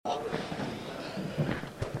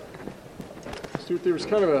Stuart, there was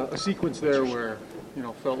kind of a sequence there where,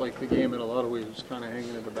 felt like the game in a lot of ways was kind of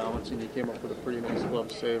hanging in the balance, and you came up with a pretty nice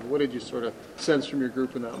glove save. What did you sort of sense from your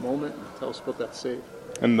group in that moment? Tell us about that save.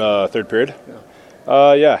 In the third period?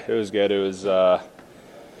 Yeah. It was good. It was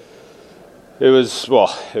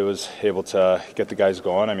able to get the guys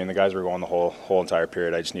going. I mean, the guys were going the whole entire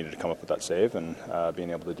period. I just needed to come up with that save, and being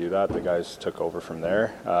able to do that, the guys took over from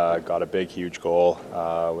there. Got a big, huge goal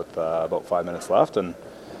with about 5 minutes left, and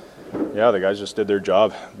the guys just did their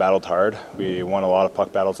job, battled hard. We won a lot of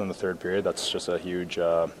puck battles in the third period. That's just a huge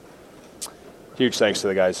thanks to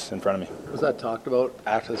the guys in front of me. Was that talked about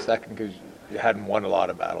after the second, because you hadn't won a lot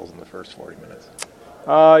of battles in the first 40 minutes?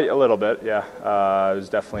 A little bit, yeah. It was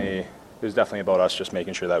definitely about us just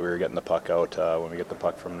making sure that we were getting the puck out when we get the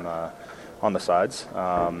puck from on the sides.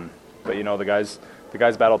 But the guys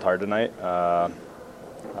battled hard tonight. I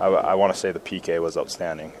want to say the PK was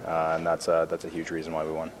outstanding, and that's a huge reason why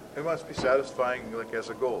we won. It must be satisfying, like as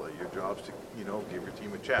a goalie. Your job's to give your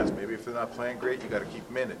team a chance. Maybe if they're not playing great, you got to keep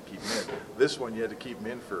them in. This one, you had to keep them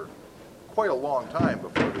in for quite a long time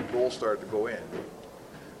before the goals started to go in.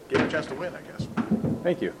 Gave you a chance to win, I guess.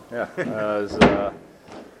 Thank you. Yeah,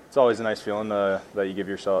 it's always a nice feeling that you give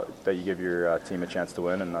your team a chance to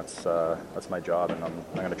win, and that's my job, and I'm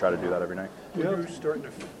going to try to do that every night. When you're starting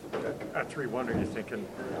at 3-1, are you thinking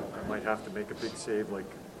I might have to make a big save? Like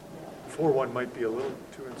 4-1 might be a little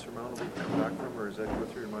too insurmountable to come back from, or is that go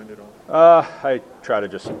through your mind at all? I try to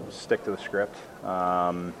just stick to the script.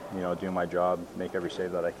 Do my job, make every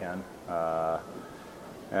save that I can.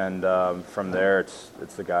 And from there,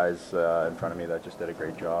 it's the guys in front of me that just did a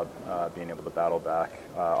great job being able to battle back.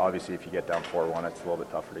 Obviously, if you get down 4-1, it's a little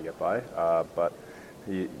bit tougher to get by. But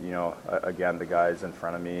again, the guys in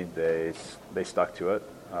front of me, they stuck to it.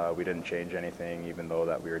 We didn't change anything, even though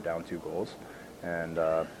that we were down 2 goals, and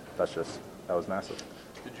that was massive.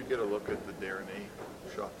 Did you get a look at the Darren A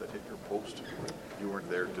shot that hit your post? You weren't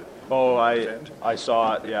there to. Oh, I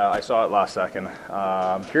saw it. Yeah, I saw it last second.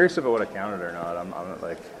 I'm curious if it would have counted or not.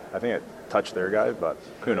 I think it touched their guy, but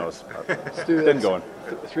who knows? Didn't go in.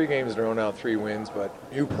 3 games in a row now, 3 wins. But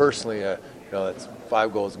you personally, that's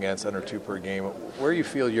 5 goals against, under 2 per game. Where do you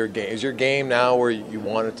feel your game is? Your game now where you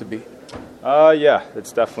want it to be? Yeah,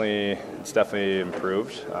 it's definitely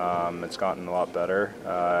improved. It's gotten a lot better,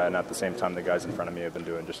 and at the same time, the guys in front of me have been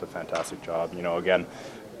doing just a fantastic job. Again,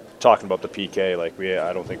 talking about the PK,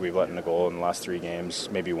 I don't think we've let in a goal in the last 3 games,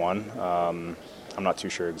 maybe 1. I'm not too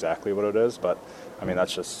sure exactly what it is, but I mean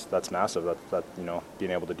that's massive. That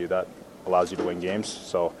being able to do that allows you to win games.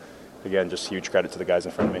 So again, just huge credit to the guys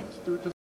in front of me.